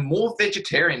protein. So they're more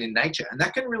vegetarian in nature, and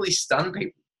that can really stun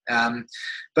people.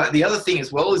 But the other thing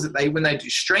as well is that when they do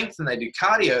strength and they do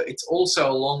cardio, it's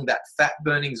also along that fat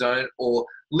burning zone, or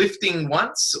lifting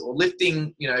once, or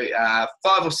lifting 5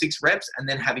 or 6 reps and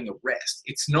then having a rest.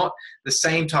 It's not the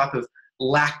same type of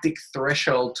lactic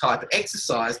threshold type of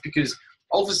exercise, because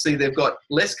obviously they've got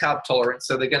less carb tolerance,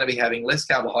 so they're going to be having less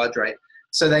carbohydrate.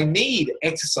 So they need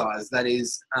exercise that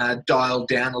is dialed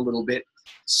down a little bit,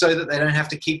 so that they don't have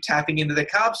to keep tapping into their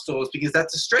carb stores, because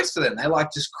that's a stress for them. They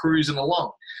like just cruising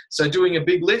along. So doing a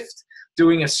big lift,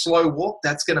 doing a slow walk,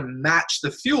 that's going to match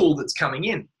the fuel that's coming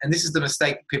in. And this is the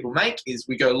mistake people make, is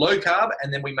we go low carb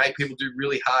and then we make people do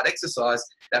really hard exercise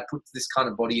that puts this kind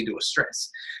of body into a stress.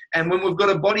 And when we've got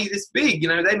a body this big,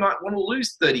 they might want to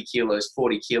lose 30 kilos,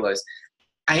 40 kilos.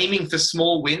 Aiming for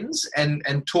small wins and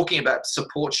talking about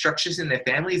support structures in their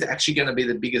family is actually going to be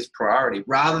the biggest priority.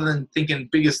 Rather than thinking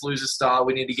Biggest Loser style,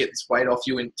 we need to get this weight off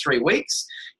you in 3 weeks.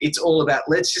 It's all about,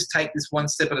 let's just take this one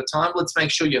step at a time. Let's make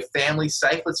sure your family's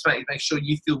safe. Let's make sure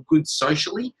you feel good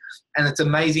socially. And it's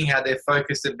amazing how their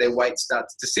focus of their weight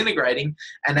starts disintegrating.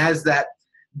 And as that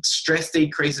stress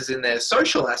decreases in their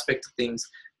social aspect of things,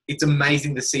 it's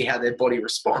amazing to see how their body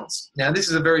responds. Now, this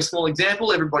is a very small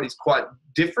example. Everybody's quite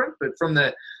different, but from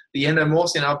the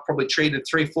endomorphs, I've probably treated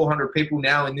 300-400 people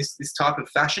now in this type of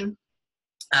fashion,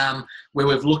 where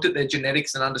we've looked at their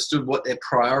genetics and understood what their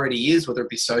priority is, whether it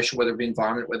be social, whether it be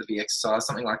environment, whether it be exercise,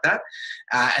 something like that.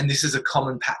 And this is a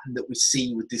common pattern that we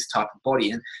see with this type of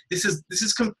body. And this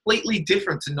is completely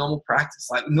different to normal practice.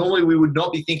 Like normally we would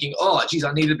not be thinking, oh, geez,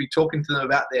 I need to be talking to them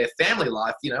about their family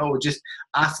life, or just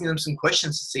asking them some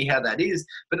questions to see how that is.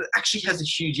 But it actually has a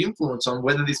huge influence on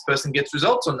whether this person gets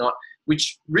results or not,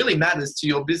 which really matters to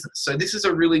your business. So this is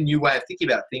a really new way of thinking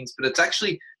about things, but it's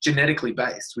actually genetically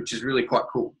based, which is really quite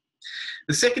cool.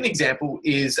 The second example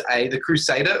is the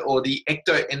Crusader, or the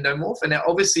ectoendomorph. And now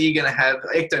obviously you're going to have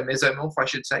ectomesomorph, I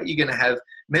should say. You're going to have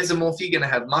mesomorph, you're going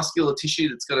to have muscular tissue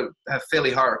that's got to have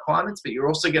fairly high requirements, but you're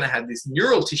also going to have this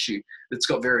neural tissue that's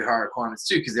got very high requirements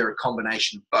too, because they're a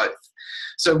combination of both.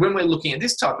 So when we're looking at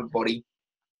this type of body,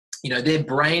 their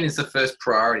brain is the first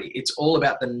priority. It's all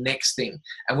about the next thing.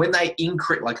 And when they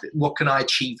increase, like, what can I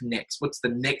achieve next? What's the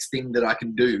next thing that I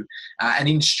can do? And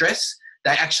in stress,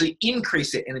 they actually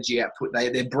increase their energy output.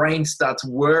 Their brain starts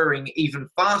whirring even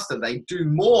faster. They do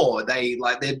more. They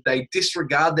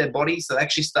disregard their body, so they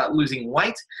actually start losing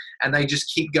weight, and they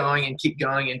just keep going and keep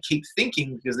going and keep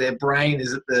thinking, because their brain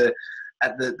is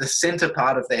at the center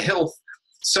part of their health,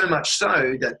 so much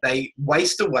so that they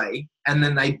waste away and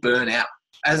then they burn out.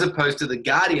 As opposed to the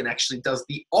Guardian actually does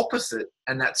the opposite,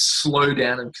 and that's slow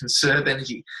down and conserve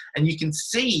energy. And you can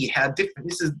see how different,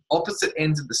 this is opposite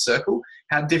ends of the circle,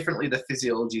 how differently the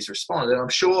physiologies respond. And I'm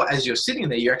sure as you're sitting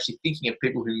there, you're actually thinking of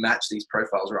people who match these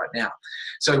profiles right now.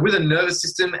 So with a nervous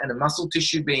system and a muscle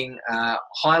tissue being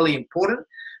highly important,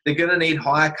 they're going to need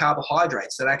higher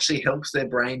carbohydrates. That actually helps their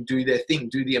brain do their thing,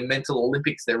 do the mental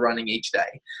Olympics they're running each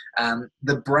day.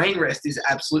 The brain rest is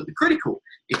absolutely critical.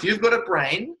 If you've got a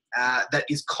brain that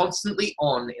is constantly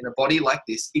on in a body like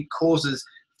this, it causes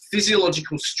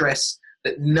physiological stress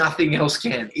that nothing else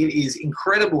can. It is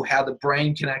incredible how the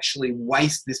brain can actually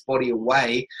waste this body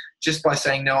away just by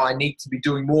saying, no, I need to be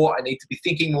doing more, I need to be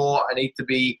thinking more, I need to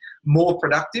be more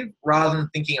productive, rather than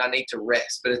thinking I need to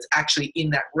rest. But it's actually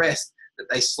in that rest that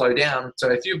they slow down.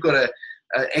 So if you've got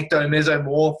an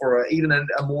ectomesomorph, or even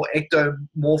a more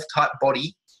ectomorph type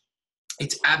body,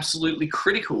 it's absolutely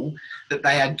critical that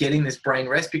they are getting this brain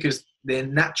rest, because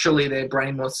then naturally their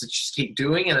brain wants to just keep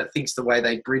doing, and it thinks the way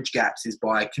they bridge gaps is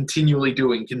by continually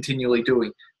doing,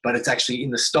 but it's actually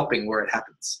in the stopping where it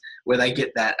happens, where they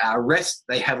get that rest,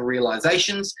 they have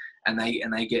realizations, and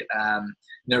they get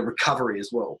recovery as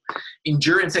well.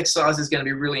 Endurance exercise is going to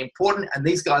be really important, and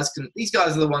these guys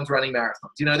are the ones running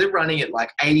marathons. They're running at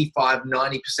like 85,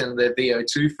 90% of their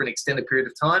VO2 for an extended period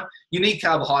of time. You need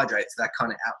carbohydrates for that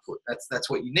kind of output. That's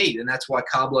what you need, and that's why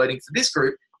carb loading for this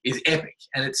group is epic,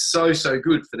 and it's so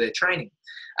good for their training.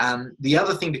 The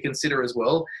other thing to consider as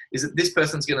well is that this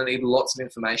person's going to need lots of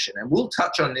information, and we'll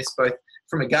touch on this both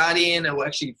from a Guardian or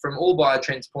actually from all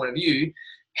BioTrend's point of view,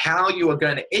 how you are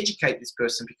going to educate this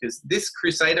person, because this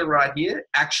Crusader right here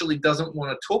actually doesn't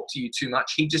want to talk to you too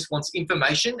much. He just wants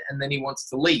information and then he wants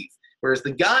to leave. Whereas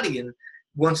the Guardian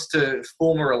wants to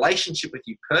form a relationship with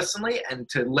you personally and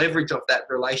to leverage off that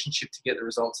relationship to get the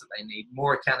results that they need,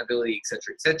 more accountability, et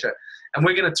cetera, et cetera. And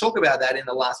we're going to talk about that in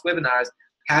the last webinar, is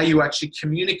how you actually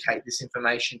communicate this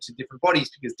information to different bodies,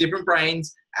 because different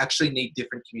brains actually need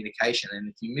different communication. And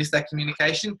if you miss that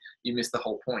communication, you miss the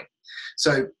whole point.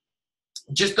 So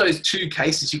just those two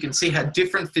cases, you can see how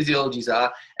different physiologies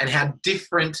are and how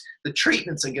different the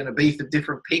treatments are going to be for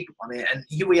different people. And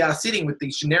here we are sitting with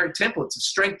these generic templates of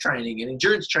strength training and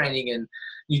endurance training and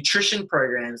nutrition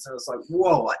programs. And it's like,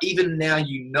 whoa, even now,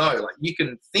 like you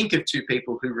can think of two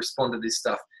people who respond to this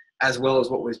stuff as well as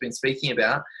what we've been speaking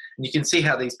about. And you can see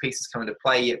how these pieces come into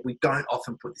play, yet we don't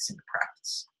often put this into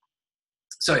practice.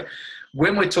 So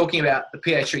when we're talking about the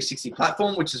ph360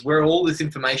 platform, which is where all this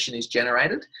information is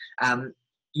generated,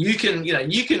 you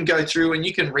can go through and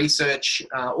you can research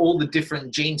all the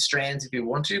different gene strands if you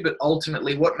want to, but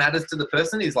ultimately what matters to the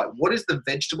person is like, what is the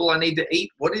vegetable I need to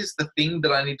eat? What is the thing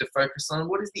that I need to focus on?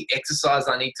 What is the exercise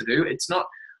I need to do? It's not,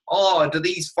 oh, do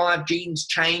these 5 genes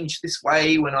change this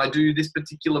way when I do this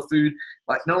particular food?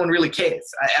 Like, no one really cares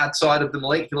outside of the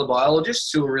molecular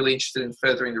biologists who are really interested in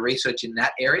furthering the research in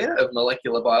that area of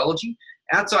molecular biology.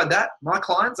 Outside that, my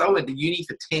clients, I went to uni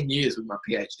for 10 years with my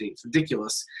PhD. It's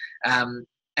ridiculous.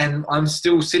 And I'm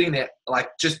still sitting there, like,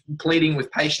 just pleading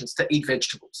with patients to eat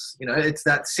vegetables. It's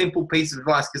that simple piece of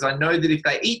advice, because I know that if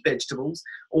they eat vegetables,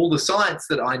 all the science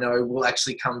that I know will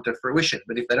actually come to fruition.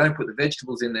 But if they don't put the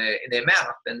vegetables in their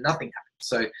mouth, then nothing happens.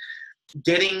 So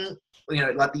getting,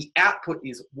 like, the output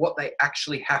is what they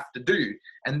actually have to do.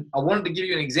 And I wanted to give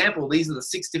you an example. These are the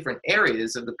 6 different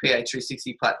areas of the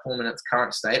ph360 platform in its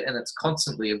current state, and it's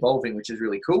constantly evolving, which is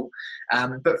really cool.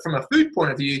 But from a food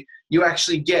point of view, you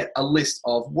actually get a list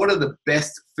of what are the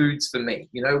best foods for me.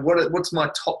 What's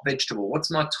my top vegetable? What's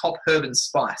my top herb and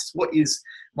spice? What is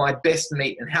my best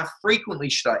meat? And how frequently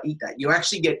should I eat that? You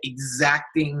actually get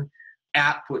exacting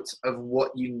outputs of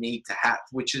what you need to have,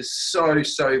 which is so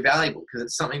valuable, because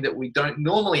it's something that we don't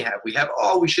normally have. We have,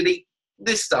 we should eat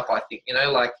this stuff, I think,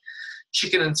 like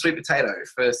chicken and sweet potato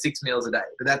for 6 meals a day,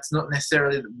 but that's not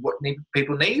necessarily what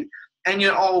people need. And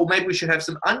maybe we should have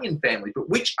some onion family, but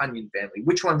which onion family?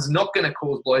 Which one's not going to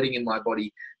cause bloating in my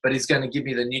body, but is going to give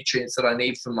me the nutrients that I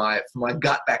need for my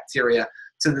gut bacteria,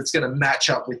 so that's going to match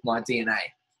up with my DNA?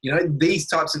 These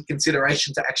types of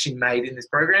considerations are actually made in this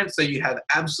program, so you have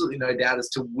absolutely no doubt as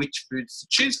to which foods to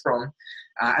choose from.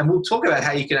 And we'll talk about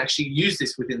how you can actually use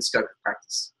this within scope of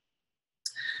practice.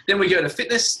 Then we go to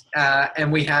fitness,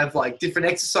 and we have like different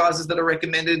exercises that are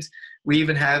recommended. We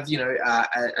even have,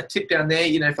 a tip down there,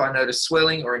 if I notice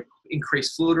swelling or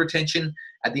increased fluid retention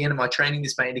at the end of my training,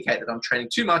 this may indicate that I'm training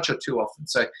too much or too often.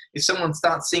 So if someone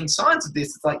starts seeing signs of this,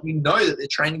 it's like, that they're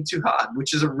training too hard,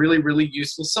 which is a really, really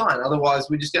useful sign. Otherwise,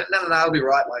 we just go, no, I'll be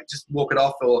right. Like, just walk it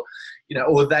off, or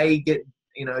they get,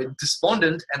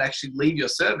 despondent and actually leave your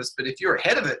service. But if you're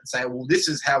ahead of it and say, well, this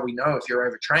is how we know if you're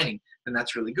overtraining, then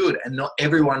that's really good. And not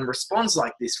everyone responds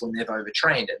like this when they've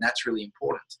overtrained, and that's really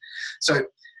important. So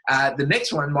the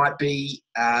next one might be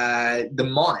the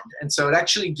mind. And so it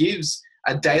actually gives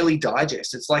a daily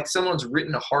digest. It's like someone's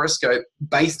written a horoscope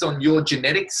based on your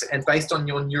genetics and based on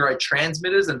your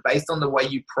neurotransmitters and based on the way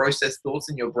you process thoughts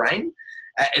in your brain.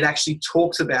 It actually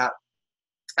talks about,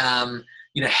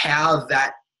 how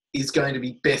that is going to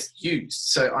be best used.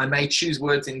 So I may choose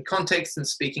words in context and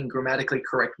speak in grammatically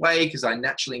correct way because I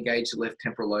naturally engage the left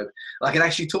temporal lobe. Like, it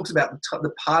actually talks about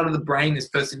the part of the brain this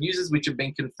person uses, which have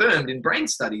been confirmed in brain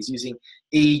studies using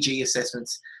EEG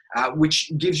assessments, which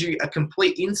gives you a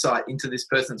complete insight into this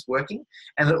person's working.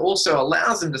 And it also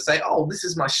allows them to say, oh, this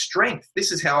is my strength.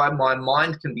 This is how my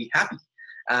mind can be happy.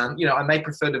 I may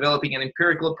prefer developing an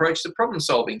empirical approach to problem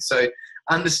solving. So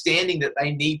understanding that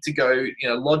they need to go,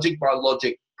 logic by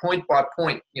logic, point by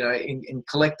point, and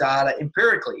collect data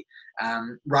empirically,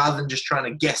 rather than just trying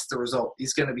to guess the result,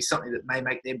 is going to be something that may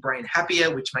make their brain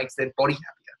happier, which makes their body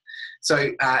happier.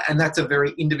 So, and that's a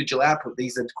very individual output.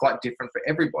 These are quite different for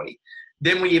everybody.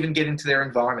 Then we even get into their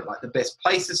environment, like the best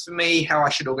places for me, how I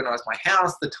should organize my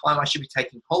house, the time I should be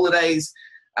taking holidays,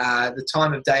 the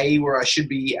time of day where I should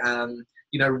be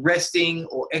resting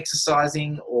or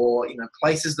exercising, or,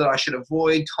 places that I should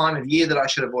avoid, time of year that I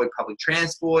should avoid public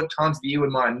transport, times of year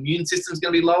when my immune system is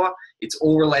going to be lower. It's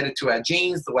all related to our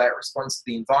genes, the way it responds to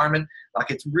the environment.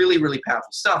 Like, it's really, really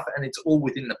powerful stuff, and it's all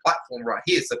within the platform right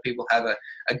here, so people have a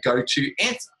go-to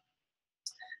answer.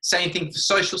 Same thing for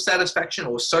social satisfaction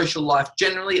or social life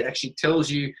generally. It actually tells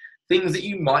you things that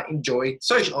you might enjoy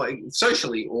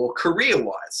socially or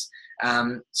career-wise.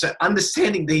 So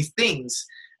understanding these things,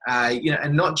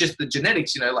 and not just the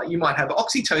genetics, like you might have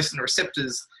oxytocin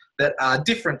receptors that are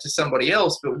different to somebody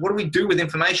else, but what do we do with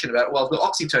information about, well, the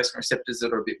oxytocin receptors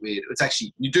that are a bit weird? It's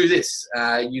actually, you do this,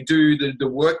 you do the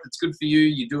work that's good for you,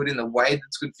 you do it in the way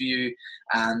that's good for you,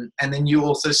 and then you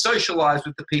also socialize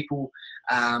with the people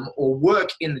or work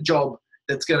in the job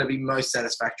that's going to be most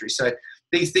satisfactory. So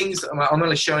these things, I'm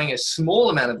only showing a small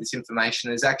amount of this information.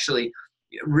 There's actually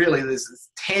really, there's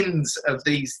tens of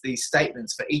these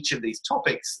statements for each of these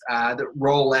topics that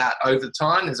roll out over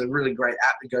time. There's a really great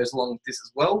app that goes along with this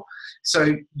as well.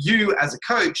 So you as a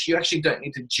coach, you actually don't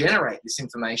need to generate this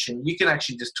information. You can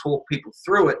actually just talk people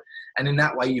through it. And in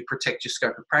that way, you protect your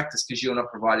scope of practice because you're not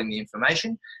providing the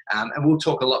information. And we'll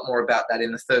talk a lot more about that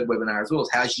in the third webinar as well, as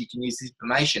how you can use this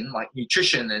information like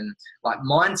nutrition and like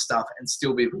mind stuff and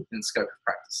still be within the scope of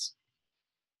practice.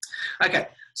 Okay,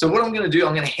 so what I'm going to do,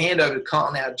 I'm going to hand over to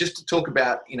Kyle now just to talk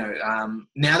about,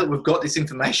 now that we've got this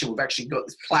information, we've actually got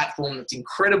this platform that's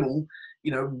incredible,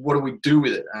 what do we do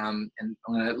with it? And I'm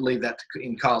going to leave that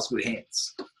in Kyle's good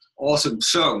hands. Awesome.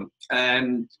 So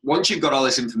once you've got all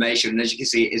this information, and as you can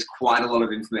see, it is quite a lot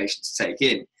of information to take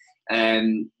in.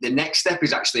 The next step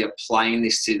is actually applying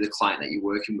this to the client that you're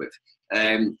working with.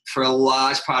 For a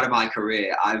large part of my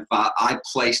career, I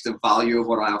placed the value of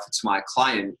what I offered to my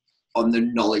client on the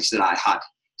knowledge that I had.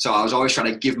 So I was always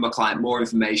trying to give my client more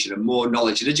information and more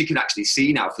knowledge. And as you can actually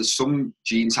see now, for some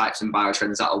gene types and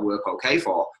biotrends, that'll work okay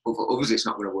for, but for others, it's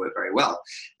not going to work very well.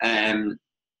 And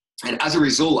as a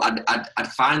result, I'd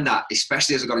find that,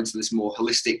 especially as I got into this more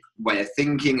holistic way of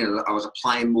thinking and I was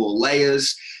applying more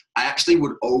layers, I actually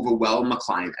would overwhelm my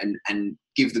client and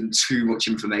give them too much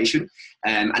information.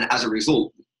 And as a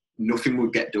result, nothing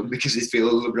would get done because they feel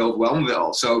a little bit overwhelmed with it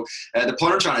all. So the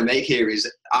point I'm trying to make here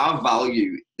is our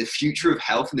value, the future of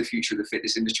health and the future of the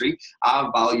fitness industry,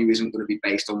 our value isn't going to be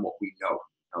based on what we know,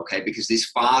 okay? Because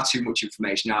there's far too much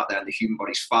information out there and the human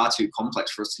body is far too complex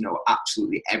for us to know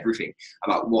absolutely everything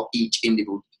about what each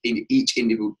individual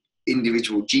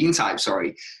gene type,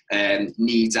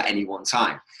 needs at any one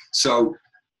time. So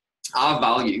our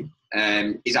value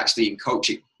is actually in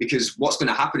coaching, because what's going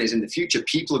to happen is in the future,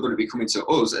 people are going to be coming to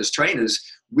us as trainers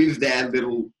with their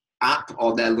little app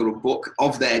or their little book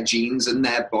of their genes and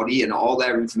their body and all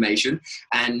their information.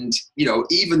 And,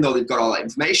 even though they've got all that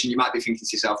information, you might be thinking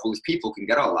to yourself, well, if people can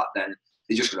get all that, then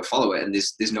they're just going to follow it. And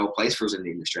there's no place for us in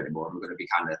the industry anymore. And we're going to be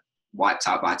kind of wiped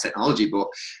out by technology. But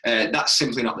that's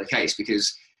simply not the case,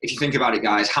 because if you think about it,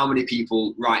 guys, how many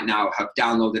people right now have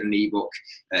downloaded an ebook,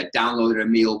 downloaded a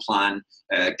meal plan,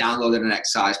 downloaded an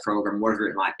exercise program, whatever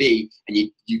it might be, and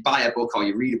you buy a book or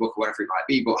you read a book or whatever it might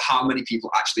be, but how many people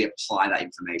actually apply that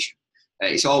information?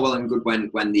 It's all well and good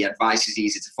when the advice is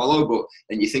easy to follow, but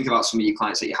then you think about some of your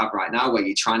clients that you have right now where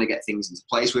you're trying to get things into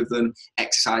place with them,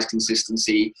 exercise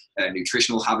consistency,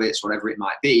 nutritional habits, whatever it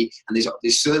might be. And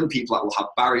there's certain people that will have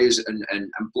barriers and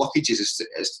blockages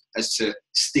as to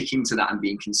sticking to that and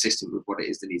being consistent with what it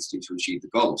is they need to do to achieve the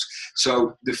goals.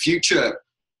 So the future,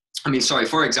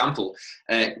 for example,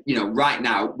 right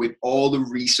now, with all the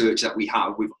research that we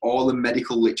have, with all the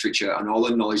medical literature and all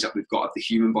the knowledge that we've got of the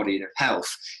human body and of health,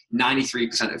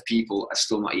 93% of people are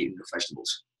still not eating enough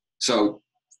vegetables. So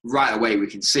right away, we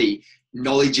can see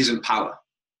knowledge isn't power.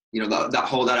 That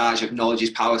whole adage of knowledge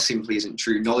is power simply isn't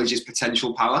true. Knowledge is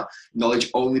potential power. Knowledge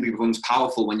only becomes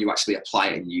powerful when you actually apply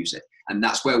it and use it. And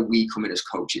that's where we come in as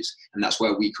coaches. And that's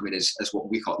where we come in as what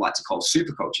we like to call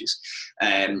super coaches.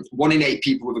 1 in 8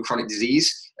 people with a chronic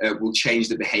disease will change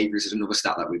the behaviors is another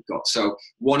stat that we've got. So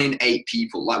 1 in 8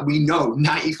 people, like we know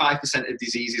 95% of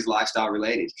disease is lifestyle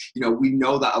related. We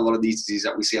know that a lot of these diseases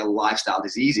that we see are lifestyle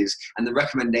diseases, and the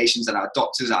recommendations that our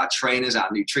doctors, our trainers, our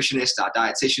nutritionists, our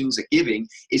dietitians are giving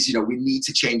is, we need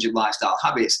to change your lifestyle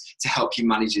habits to help you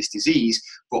manage this disease,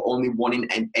 but only 1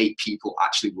 in 8 people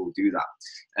actually will do that.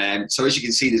 So as you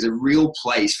can see, there's a real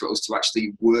place for us to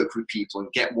actually work with people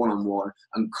and get one-on-one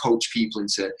and coach people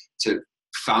into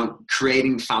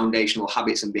creating foundational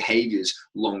habits and behaviors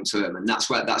long-term. And that's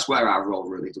where our role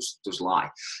really does lie.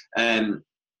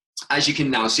 As you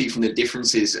can now see from the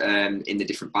differences in the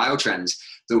different biotrends,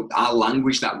 our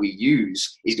language that we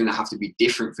use is going to have to be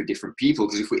different for different people.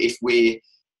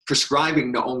 Because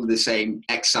prescribing not only the same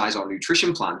exercise or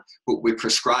nutrition plan, but we're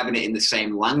prescribing it in the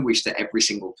same language to every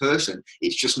single person,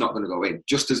 it's just not going to go in.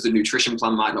 Just as the nutrition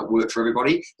plan might not work for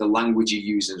everybody, the language you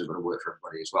use is going to work for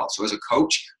everybody as well. So as a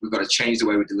coach, we've got to change the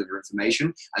way we deliver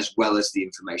information as well as the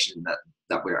information that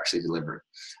we're actually delivering.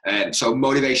 So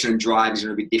motivation and drive is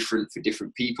going to be different for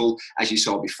different people. As you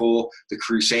saw before, the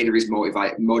crusader is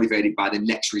motivated by the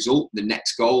next result, the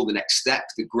next goal, the next step,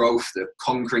 the growth, the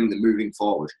conquering, the moving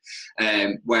forward.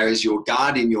 Whereas your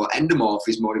guardian, your endomorph,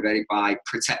 is motivated by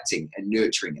protecting and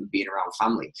nurturing and being around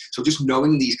family. So just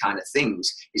knowing these kind of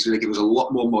things is going to give us a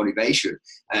lot more motivation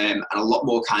and a lot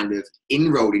more kind of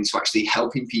inroad into actually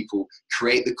helping people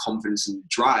create the confidence and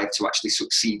drive to actually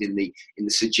succeed in the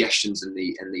suggestions and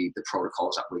the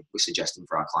protocols that we're suggesting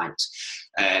for our clients.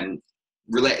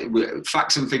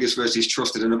 Facts and figures versus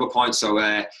trust is another point. So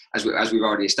as we've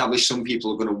already established, some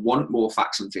people are going to want more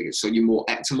facts and figures. So you're more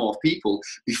ectomorph people,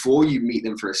 before you meet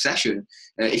them for a session,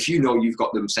 if you know you've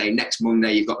got them, say next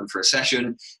Monday, you've got them for a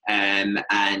session,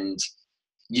 and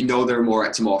you know they're a more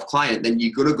ectomorph client, then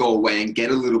you've got to go away and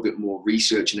get a little bit more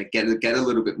research and get a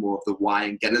little bit more of the why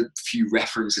and get a few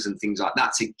references and things like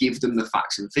that to give them the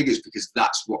facts and figures, because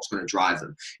that's what's going to drive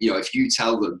them. You know, if you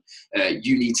tell them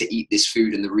you need to eat this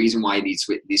food and the reason why you need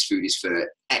to eat this food is for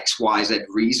X, Y, Z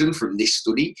reason from this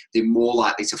study, they're more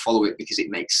likely to follow it because it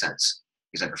makes sense.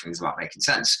 Because everything's about making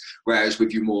sense. Whereas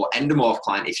with your more endomorph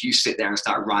client, if you sit there and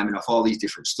start rhyming off all these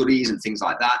different studies and things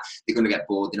like that, they're going to get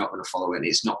bored. They're not going to follow it. And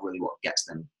it's not really what gets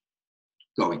them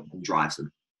going and drives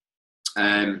them.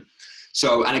 And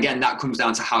again, that comes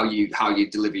down to how you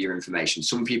deliver your information.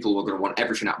 Some people are going to want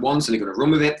everything at once and they're going to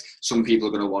run with it. Some people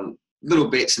are going to want little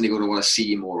bits and they're going to want to see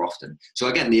you more often. So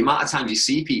again, the amount of times you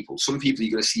see people, some people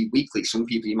you're going to see weekly, some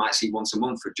people you might see once a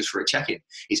month just for a check-in.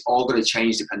 It's all going to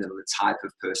change depending on the type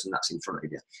of person that's in front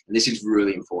of you. And this is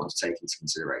really important to take into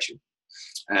consideration.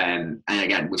 And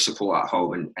again, with support at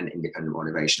home and independent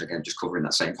motivation, again, just covering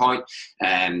that same point,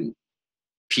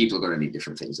 people are going to need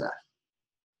different things there.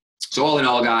 So all in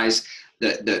all, guys,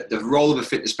 the role of a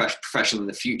fitness professional in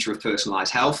the future of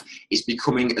personalized health is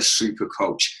becoming a super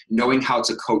coach, knowing how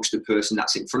to coach the person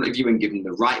that's in front of you and giving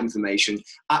the right information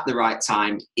at the right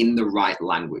time in the right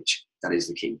language. That is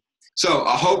the key. So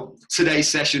I hope today's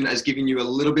session has given you a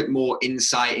little bit more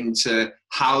insight into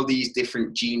how these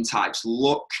different gene types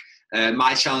look.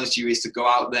 My challenge to you is to go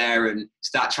out there and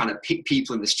start trying to pick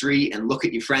people in the street and look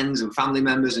at your friends and family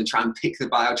members and try and pick the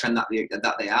biotrend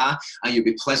that they are, and you'll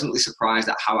be pleasantly surprised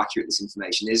at how accurate this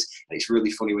information is. And it's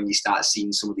really funny when you start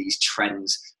seeing some of these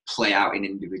trends play out in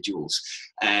individuals.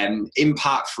 In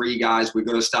part 3, guys, we're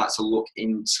going to start to look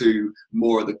into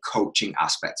more of the coaching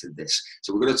aspect of this.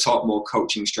 So we're going to talk more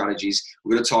coaching strategies.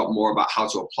 We're going to talk more about how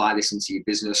to apply this into your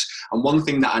business. And one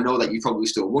thing that I know that you're probably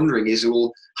still wondering is,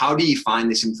 well, how do you find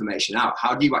this information out?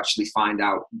 How do you actually find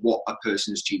out what a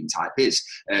person's gene type is?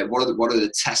 What are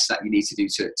the tests that you need to do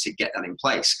to get that in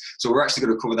place? So we're actually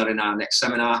going to cover that in our next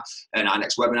seminar and our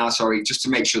next webinar, just to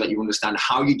make sure that you understand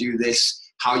how you do this,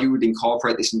 how you would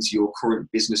incorporate this into your current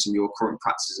business and your current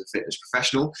practice as a fitness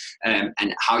professional,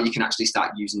 and how you can actually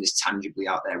start using this tangibly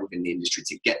out there within the industry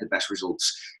to get the best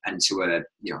results and to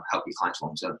help your clients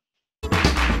long term.